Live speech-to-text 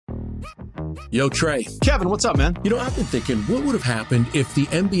Yo, Trey. Kevin, what's up, man? I've been thinking, what would have happened if the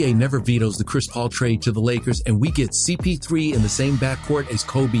NBA never vetoes the Chris Paul trade to the Lakers and we get CP3 in the same backcourt as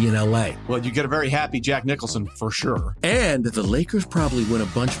Kobe in LA? Well, you get a very happy Jack Nicholson for sure. And the Lakers probably win a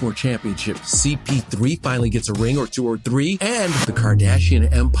bunch more championships. CP3 finally gets a ring or two or three, and the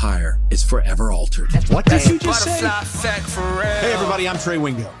Kardashian empire is forever altered. What did you just say? Hey, everybody, I'm Trey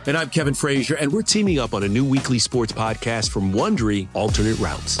Wingo. And I'm Kevin Frazier, and we're teaming up on a new weekly sports podcast from Wondery, Alternate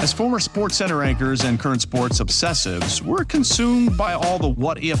Routes. As former Sports Center anchors and current sports obsessives, we're consumed by all the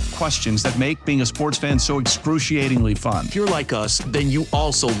what-if questions that make being a sports fan so excruciatingly fun. If you're like us, then you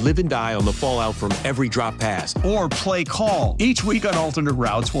also live and die on the fallout from every drop pass. Or play call. Each week on Alternate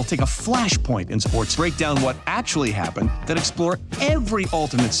Routes, we'll take a flashpoint in sports, break down what actually happened, then explore every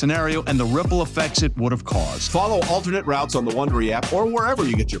alternate scenario and the ripple effects it would have caused. Follow Alternate Routes on the Wondery app or wherever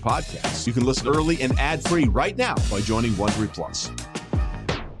you get your podcasts. You can listen early and ad-free right now by joining Wondery Plus.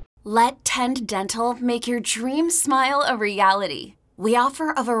 Let Tend Dental make your dream smile a reality. We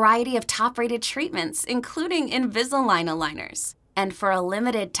offer a variety of top-rated treatments, including Invisalign aligners. And for a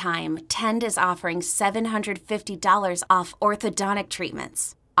limited time, Tend is offering $750 off orthodontic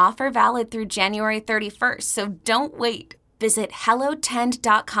treatments. Offer valid through January 31st, so don't wait. Visit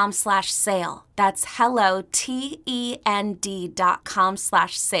hellotend.com/sale. That's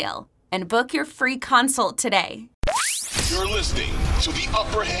hellotend.com/sale. And book your free consult today. You're listening to the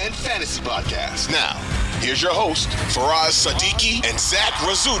Upper Hand Fantasy Podcast. Now, here's your host, Faraz Sadiki and Zach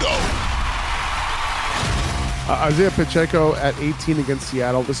Rizzuto. Isaiah Pacheco at 18 against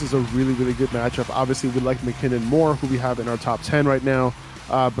Seattle. This is a really, really good matchup. Obviously, we like McKinnon more, who we have in our top 10 right now.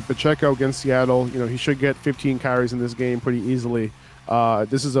 But Pacheco against Seattle, he should get 15 carries in this game pretty easily.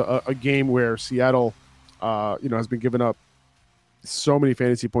 This is a game where Seattle, has been giving up so many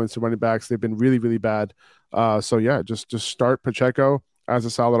fantasy points to running backs. They've been really, really bad. Just start Pacheco as a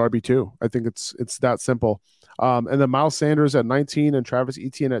solid RB2. I think it's that simple. And then Miles Sanders at 19 and Travis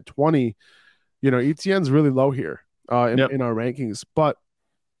Etienne at 20. Etienne's really low here in our rankings. But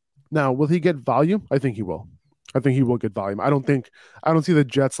now, will he get volume? I think he will. I think he will get volume. I don't see the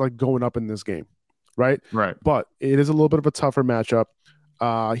Jets going up in this game, right? Right. But it is a little bit of a tougher matchup.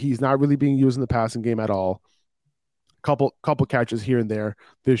 He's not really being used in the passing game at all. Couple catches here and there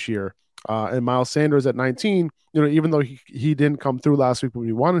this year. And Miles Sanders at 19, even though he didn't come through last week when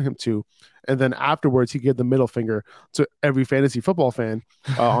we wanted him to, and then afterwards he gave the middle finger to every fantasy football fan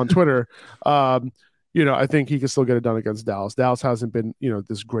on Twitter. I think he can still get it done against Dallas. Dallas hasn't been,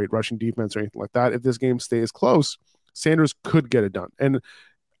 this great rushing defense or anything like that. If this game stays close, Sanders could get it done. And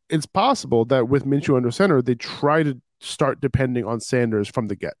it's possible that with Minshew under center, they try to start depending on Sanders from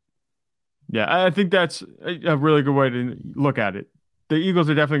the get. Yeah, I think that's a really good way to look at it. The Eagles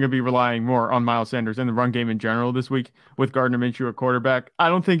are definitely going to be relying more on Miles Sanders and the run game in general this week with Gardner Minshew at quarterback. I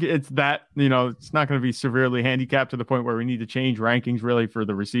don't think it's that, it's not going to be severely handicapped to the point where we need to change rankings really for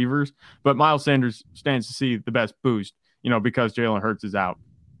the receivers. But Miles Sanders stands to see the best boost, because Jalen Hurts is out.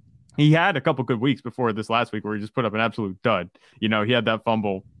 He had a couple good weeks before this last week where he just put up an absolute dud. He had that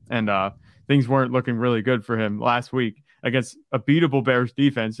fumble and things weren't looking really good for him last week against a beatable Bears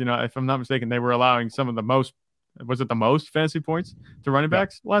defense. If I'm not mistaken, they were allowing some of the most fantasy points to running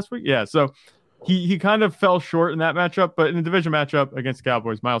backs last week? Yeah. So he kind of fell short in that matchup, but in the division matchup against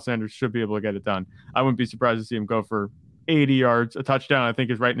Cowboys, Miles Sanders should be able to get it done. I wouldn't be surprised to see him go for 80 yards. A touchdown, I think,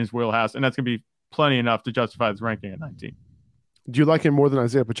 is right in his wheelhouse, and that's going to be plenty enough to justify his ranking at 19. Do you like him more than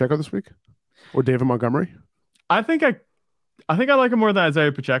Isaiah Pacheco this week or David Montgomery? I think I like him more than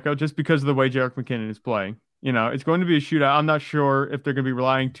Isaiah Pacheco just because of the way Jerick McKinnon is playing. It's going to be a shootout. I'm not sure if they're going to be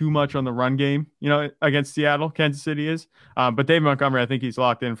relying too much on the run game, against Seattle. Kansas City is. But Dave Montgomery, I think he's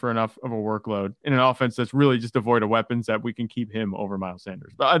locked in for enough of a workload in an offense that's really just devoid of weapons that we can keep him over Miles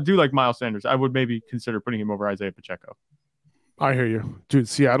Sanders. But I do like Miles Sanders. I would maybe consider putting him over Isaiah Pacheco. I hear you. Dude,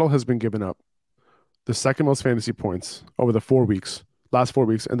 Seattle has been giving up the second most fantasy points over the last 4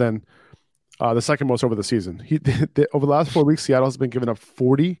 weeks, and then the second most over the season. Over the last 4 weeks, Seattle has been giving up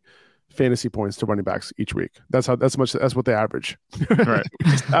 40 fantasy points to running backs each week. That's what they average. Right.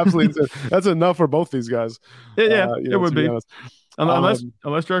 Absolutely. That's enough for both these guys. Yeah, it would be. Unless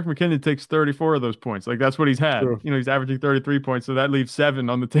Jerick McKinnon takes 34 of those points. That's what he's had. True. He's averaging 33 points, so that leaves 7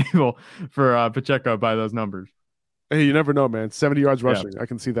 on the table for Pacheco by those numbers. Hey, you never know, man. 70 yards rushing. Yeah. I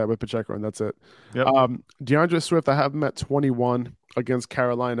can see that with Pacheco, and that's it. Yep. DeAndre Swift, I have him at 21 against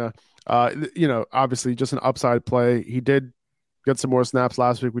Carolina. Obviously just an upside play. He did get some more snaps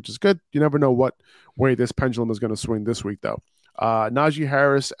last week, which is good. You never know what way this pendulum is going to swing this week, though. Najee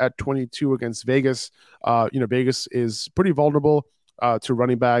Harris at 22 against Vegas. Vegas is pretty vulnerable to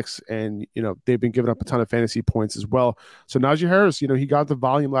running backs, and they've been giving up a ton of fantasy points as well. So Najee Harris, he got the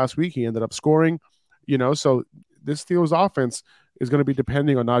volume last week. He ended up scoring. So this Steelers offense is going to be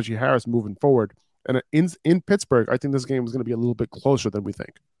depending on Najee Harris moving forward. And in Pittsburgh, I think this game is going to be a little bit closer than we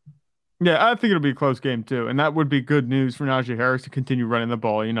think. Yeah, I think it'll be a close game too, and that would be good news for Najee Harris to continue running the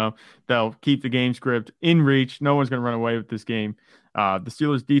ball. They'll keep the game script in reach. No one's going to run away with this game. The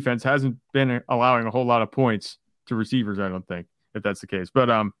Steelers' defense hasn't been allowing a whole lot of points to receivers, I don't think, if that's the case. But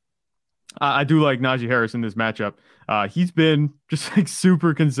I do like Najee Harris in this matchup. He's been just like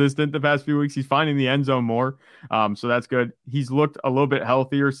super consistent the past few weeks. He's finding the end zone more, so that's good. He's looked a little bit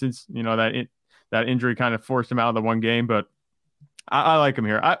healthier since that injury kind of forced him out of the one game, but I like him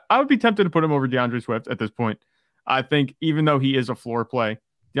here. I would be tempted to put him over DeAndre Swift at this point. I think even though he is a floor play,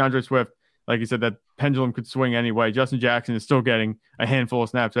 DeAndre Swift, like you said, that pendulum could swing anyway. Justin Jackson is still getting a handful of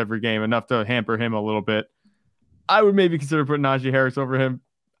snaps every game, enough to hamper him a little bit. I would maybe consider putting Najee Harris over him.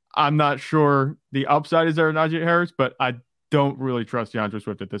 I'm not sure the upside is there with Najee Harris, but I don't really trust DeAndre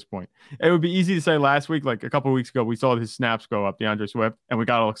Swift at this point. It would be easy to say last week, like a couple of weeks ago, we saw his snaps go up, DeAndre Swift, and we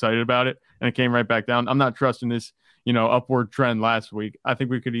got all excited about it, and it came right back down. I'm not trusting this upward trend last week. I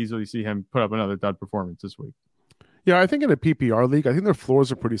think we could easily see him put up another dud performance this week. Yeah, I think in a PPR league, I think their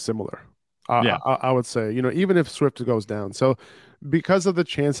floors are pretty similar. I would say, even if Swift goes down. So because of the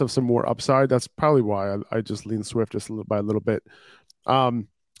chance of some more upside, that's probably why I just lean Swift just by a little bit.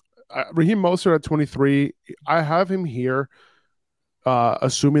 Raheem Mostert at 23, I have him here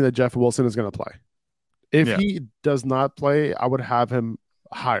assuming that Jeff Wilson is going to play. If he does not play, I would have him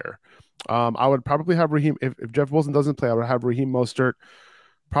higher. I would probably have Raheem, if Jeff Wilson doesn't play, I would have Raheem Mostert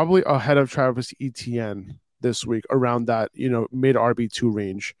probably ahead of Travis Etienne this week, around that, mid RB2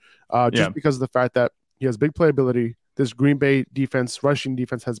 range, because of the fact that he has big playability. This Green Bay defense, rushing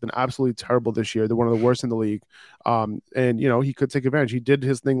defense, has been absolutely terrible this year. They're one of the worst in the league. And, he could take advantage. He did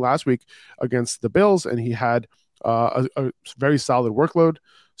his thing last week against the Bills, and he had a very solid workload.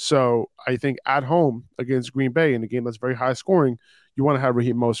 So I think at home against Green Bay in a game that's very high scoring, you want to have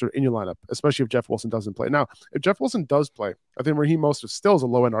Raheem Mostert in your lineup, especially if Jeff Wilson doesn't play. Now, if Jeff Wilson does play, I think Raheem Mostert still is a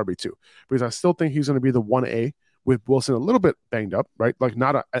low-end RB2, because I still think he's going to be the 1A with Wilson a little bit banged up, right? Like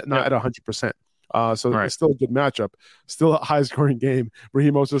not at 100%. It's still a good matchup, still a high-scoring game.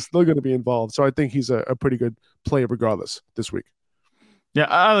 Raheem Mostert is still going to be involved. So I think he's a pretty good play regardless this week. Yeah,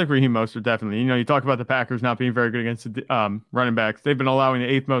 I like Raheem Mostert, definitely. You talk about the Packers not being very good against the running backs. They've been allowing the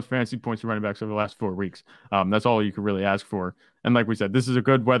 8th most fantasy points to running backs over the last 4 weeks. That's all you could really ask for. And like we said, this is a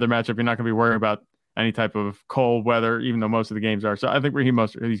good weather matchup. You're not going to be worrying about any type of cold weather, even though most of the games are. So I think Raheem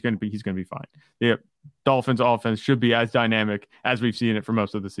Mostert, he's going to be fine. The Dolphins offense should be as dynamic as we've seen it for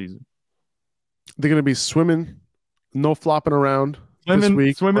most of the season. They're going to be swimming, no flopping around this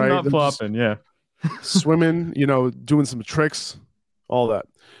week. Swimming, right? not flopping, yeah. Swimming, doing some tricks, all that.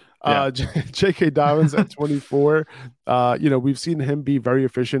 J.K. Dobbins at 24. We've seen him be very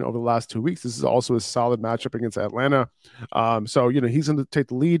efficient over the last 2 weeks. This is also a solid matchup against Atlanta. So he's going to take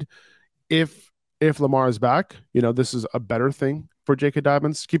the lead. If Lamar is back, this is a better thing for J.K.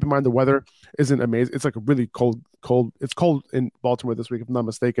 Dobbins. Keep in mind the weather isn't amazing. It's like a really cold. It's cold in Baltimore this week, if I'm not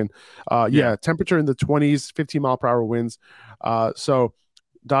mistaken. Temperature in the 20s, 15-mile-per-hour winds. So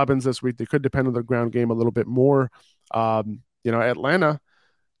Dobbins this week, they could depend on the ground game a little bit more. Atlanta,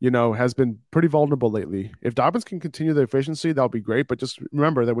 has been pretty vulnerable lately. If Dobbins can continue the efficiency, that'll be great. But just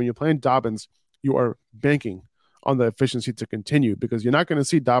remember that when you're playing Dobbins, you are banking on the efficiency to continue, because you're not going to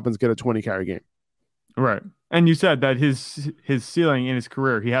see Dobbins get a 20-carry game. Right. And you said that his ceiling in his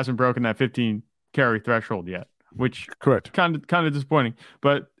career, he hasn't broken that 15-carry threshold yet, which correct. Kind of disappointing.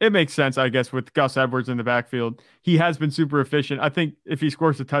 But it makes sense, I guess, with Gus Edwards in the backfield. He has been super efficient. I think if he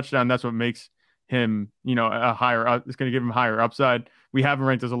scores a touchdown, that's what makes him, a higher up. It's going to give him higher upside. We have him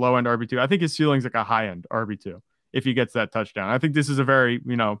ranked as a low-end RB2. I think his ceiling's like a high-end RB2 if he gets that touchdown. I think this is a very,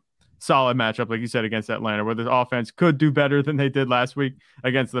 solid matchup, like you said, against Atlanta, where the offense could do better than they did last week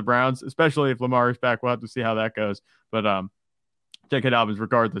against the Browns, especially if Lamar is back. We'll have to see how that goes. But J.K. Dobbins,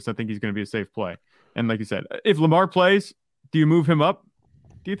 regardless, I think he's going to be a safe play. And like you said, if Lamar plays, do you move him up,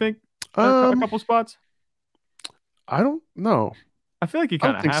 do you think, a couple spots? I don't know. I feel like you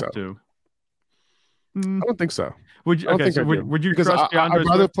kind of have to. I don't think so. Would you? Okay, so would you trust DeAndre? I'd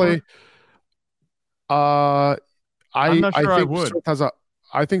rather play. I'm not sure I would.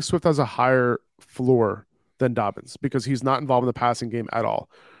 I think Swift has a higher floor than Dobbins, because he's not involved in the passing game at all.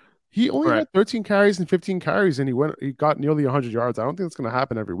 He only had 13 carries and 15 carries, and he got nearly 100 yards. I don't think it's going to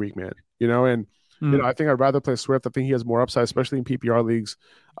happen every week, man. I think I'd rather play Swift. I think he has more upside, especially in PPR leagues.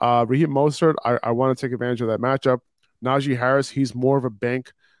 Raheem Mostert, I want to take advantage of that matchup. Najee Harris, he's more of a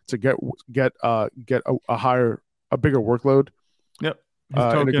bank to get a bigger workload. Yep. His in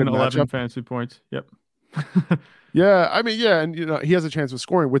a token good 11 matchup. fantasy points. Yep. Yeah, I mean, yeah, and he has a chance of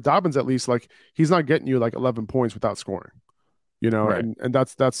scoring with Dobbins at least. Like he's not getting you like 11 points without scoring, Right. and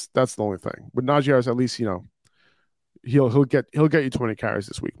that's the only thing. With Najee Harris, at least he'll get you 20 carries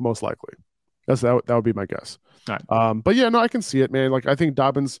this week most likely. That would be my guess. All right. But yeah, no, I can see it, man. Like I think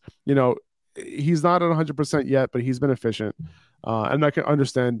Dobbins, he's not at 100% yet, but he's been efficient. And I can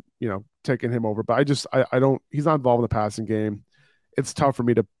understand, taking him over, but I don't, he's not involved in the passing game. It's tough for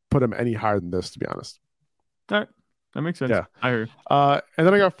me to put him any higher than this, to be honest. All right. That makes sense. Yeah. I hear you. And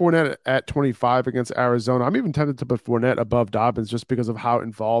then I got Fournette at 25 against Arizona. I'm even tempted to put Fournette above Dobbins just because of how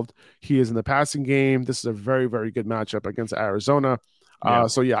involved he is in the passing game. This is a very, very good matchup against Arizona.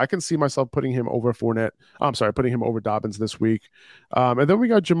 So yeah, I can see myself putting him over Fournette. I'm sorry, putting him over Dobbins this week. And then we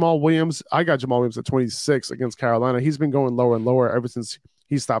got Jamal Williams. I got Jamal Williams at 26 against Carolina. He's been going lower and lower ever since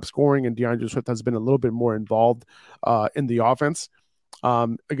he stopped scoring, and DeAndre Swift has been a little bit more involved in the offense.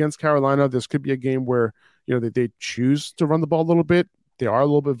 Against Carolina, this could be a game where they choose to run the ball a little bit. They are a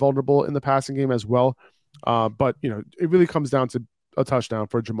little bit vulnerable in the passing game as well. But it really comes down to a touchdown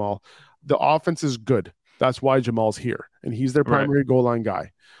for Jamal. The offense is good. That's why Jamal's here, and he's their primary goal line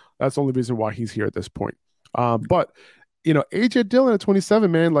guy. That's the only reason why he's here at this point. But AJ Dillon at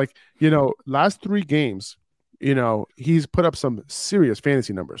 27, man, last 3 games, he's put up some serious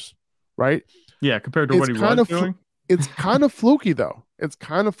fantasy numbers, right? Yeah, compared to what he was doing. It's kind of fluky though. It's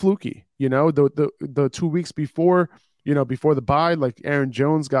kind of fluky. The 2 weeks before, before the bye, like Aaron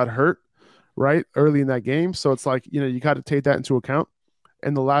Jones got hurt, right, early in that game. So it's like, you got to take that into account.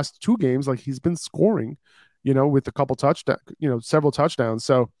 And the last 2 games, like he's been scoring, with a couple several touchdowns.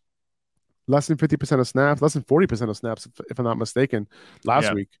 So less than 50% of snaps, less than 40% of snaps, if I'm not mistaken,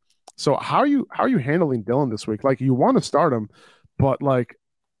 last week. So how are you handling Dillon this week? Like you want to start him, but like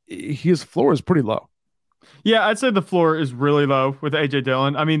his floor is pretty low. Yeah, I'd say the floor is really low with AJ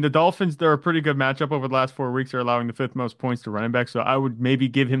Dillon. I mean, the Dolphins, they're a pretty good matchup over the last 4 weeks. They're allowing the 5th most points to running back. So I would maybe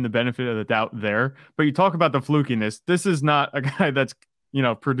give him the benefit of the doubt there. But you talk about the flukiness. This is not a guy that's,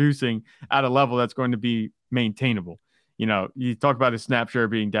 producing at a level that's going to be maintainable. You talk about his snap share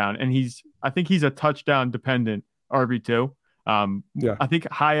being down, and I think he's a touchdown dependent RB2. I think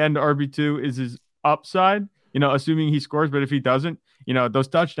high end RB2 is his upside, assuming he scores. But if he doesn't, those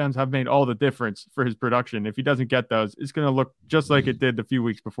touchdowns have made all the difference for his production. If he doesn't get those, it's going to look just like it did the few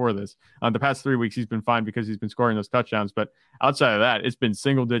weeks before this. The past 3 weeks, he's been fine because he's been scoring those touchdowns. But outside of that, it's been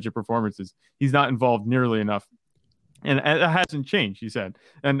single digit performances. He's not involved nearly enough. And it hasn't changed, he said.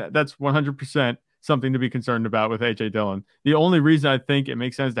 And that's 100% something to be concerned about with AJ Dillon. The only reason I think it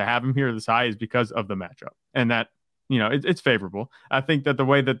makes sense to have him here this high is because of the matchup. And that, it's favorable. I think that the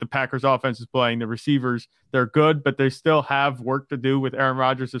way that the Packers offense is playing, the receivers, they're good, but they still have work to do with Aaron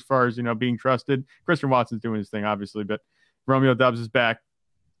Rodgers as far as, being trusted. Christian Watson's doing his thing, obviously, but Romeo Doubs is back.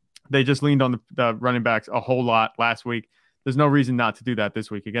 They just leaned on the running backs a whole lot last week. There's no reason not to do that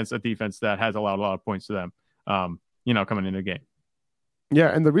this week against a defense that has allowed a lot of points to them. Coming into the game. Yeah,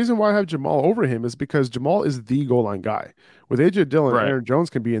 and the reason why I have Jamal over him is because Jamal is the goal line guy. With AJ Dillon, Aaron Jones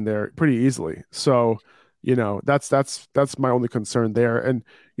can be in there pretty easily. So, that's my only concern there. And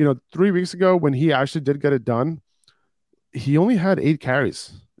 3 weeks ago when he actually did get it done, he only had 8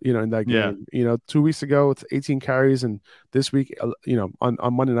 carries. In that game. 2 weeks ago it's 18 carries, and this week, on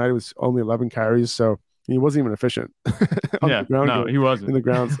Monday night it was only 11 carries. So he wasn't even efficient. He wasn't in the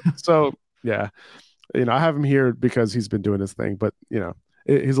grounds. So yeah. I have him here because he's been doing his thing, but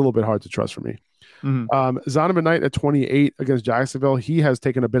he's a little bit hard to trust for me. Mm-hmm. Zonovan Knight at 28 against Jacksonville. He has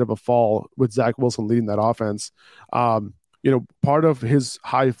taken a bit of a fall with Zach Wilson leading that offense. Part of his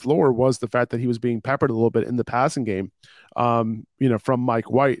high floor was the fact that he was being peppered a little bit in the passing game, from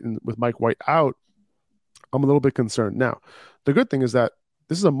Mike White, and with Mike White out, I'm a little bit concerned. Now, the good thing is that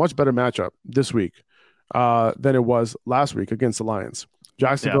this is a much better matchup this week than it was last week against the Lions.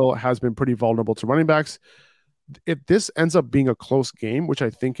 Jacksonville has been pretty vulnerable to running backs. If this ends up being a close game, which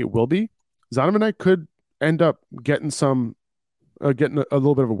I think it will be, Zonovan Knight could end up getting a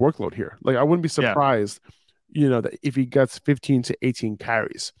little bit of a workload here. Like I wouldn't be surprised, that if he gets 15 to 18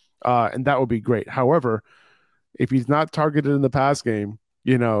 carries, and that would be great. However, if he's not targeted in the pass game,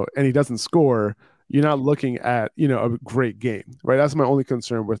 and he doesn't score, you're not looking at, a great game, right? That's my only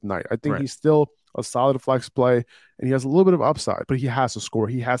concern with Knight. I think he's still a solid flex play, and he has a little bit of upside, but he has to score.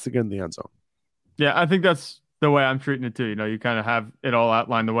 He has to get in the end zone. Yeah, I think that's the way I'm treating it too. You kind of have it all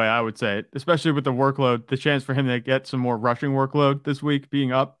outlined the way I would say it, especially with the workload, the chance for him to get some more rushing workload this week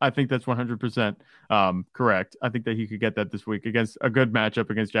being up. I think that's 100% correct. I think that he could get that this week against a good matchup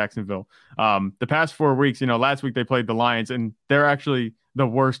against Jacksonville. The past 4 weeks, last week they played the Lions, and they're actually the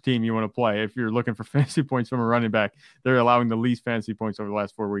worst team you want to play. If you're looking for fantasy points from a running back, they're allowing the least fantasy points over the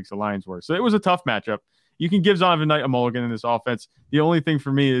last 4 weeks. The Lions were. So it was a tough matchup. You can give Zonovan Knight a mulligan in this offense. The only thing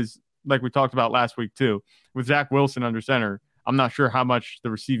for me is, like we talked about last week too, with Zach Wilson under center, I'm not sure how much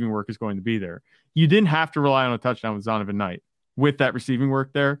the receiving work is going to be there. You didn't have to rely on a touchdown with Zonovan Knight. With that receiving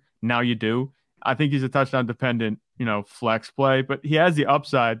work there, now you do. I think he's a touchdown dependent, flex play, but he has the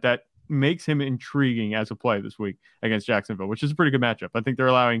upside that makes him intriguing as a play this week against Jacksonville, which is a pretty good matchup. I think they're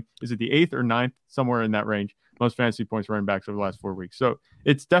allowing, is it the 8th or 9th, somewhere in that range, most fantasy points running backs over the last 4 weeks. So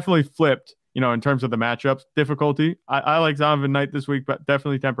it's definitely flipped, in terms of the matchups difficulty. I like Zonovan Knight this week, but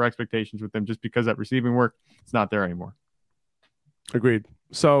definitely temper expectations with him just because that receiving work, it's not there anymore. Agreed.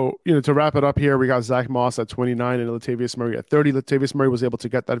 So, to wrap it up here, we got Zach Moss at 29 and Latavius Murray at 30. Latavius Murray was able to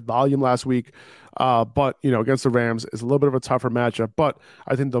get that volume last week, but, against the Rams is a little bit of a tougher matchup. But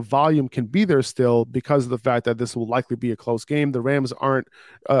I think the volume can be there still because of the fact that this will likely be a close game. The Rams aren't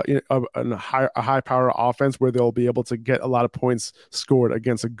a high-power offense where they'll be able to get a lot of points scored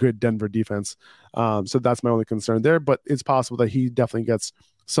against a good Denver defense. So that's my only concern there. But it's possible that he definitely gets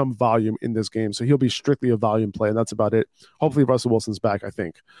some volume in this game. So he'll be strictly a volume play, and that's about it. Hopefully Russell Wilson's back, I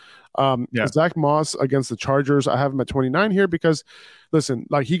think. Zach Moss against the Chargers, I have him at 29 here because, listen,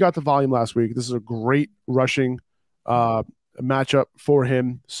 like he got the volume last week. This is a great rushing matchup for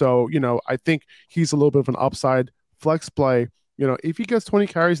him. So, I think he's a little bit of an upside flex play. If he gets 20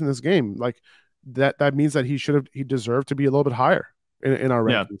 carries in this game, like that means that he deserved to be a little bit higher in our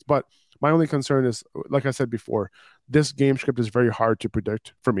rankings. But my only concern is, like I said before, this game script is very hard to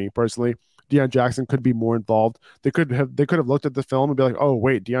predict for me personally. Deion Jackson could be more involved. They could have looked at the film and be like, oh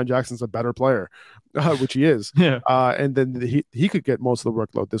wait, Deion Jackson's a better player, which he is. And then he could get most of the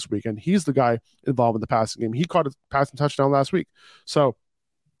workload this week, and he's the guy involved in the passing game. He caught a passing touchdown last week, so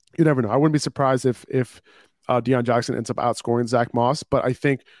you never know. I wouldn't be surprised if Deion Jackson ends up outscoring Zach Moss, but I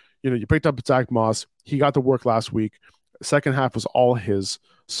think you picked up Zach Moss. He got the work last week. Second half was all his.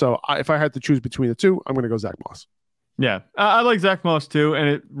 So if I had to choose between the two, I'm going to go Zach Moss. Yeah, I like Zach Moss too, and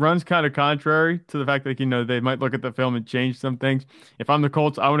it runs kind of contrary to the fact that they might look at the film and change some things. If I'm the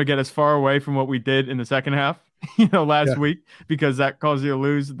Colts, I want to get as far away from what we did in the second half, last week, because that caused you to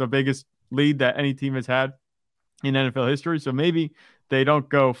lose the biggest lead that any team has had in NFL history. So maybe they don't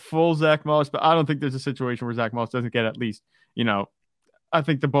go full Zach Moss, but I don't think there's a situation where Zach Moss doesn't get at least, I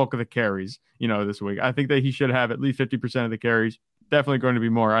think the bulk of the carries, this week. I think that he should have at least 50% of the carries. Definitely going to be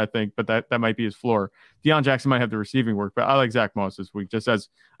more, I think, but that might be his floor. Deion Jackson might have the receiving work, but I like Zach Moss this week just as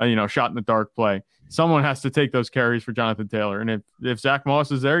a, shot in the dark play. Someone has to take those carries for Jonathan Taylor. And if Zach Moss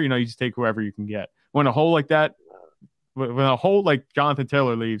is there, you just take whoever you can get. When a hole like that, when a hole like Jonathan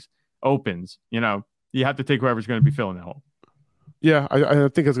Taylor opens, you have to take whoever's going to be filling that hole. Yeah, I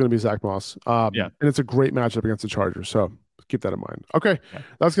think it's going to be Zach Moss. And it's a great matchup against the Chargers. So keep that in mind. Okay,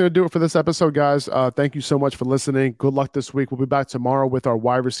 that's going to do it for this episode, guys. Thank you so much for listening. Good luck this week. We'll be back tomorrow with our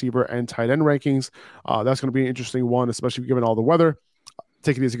wide receiver and tight end rankings. That's going to be an interesting one, especially given all the weather.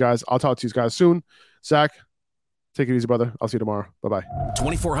 Take it easy, guys. I'll talk to you guys soon. Zach, take it easy, brother. I'll see you tomorrow. Bye-bye.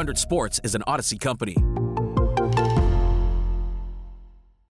 2400 Sports is an Odyssey company.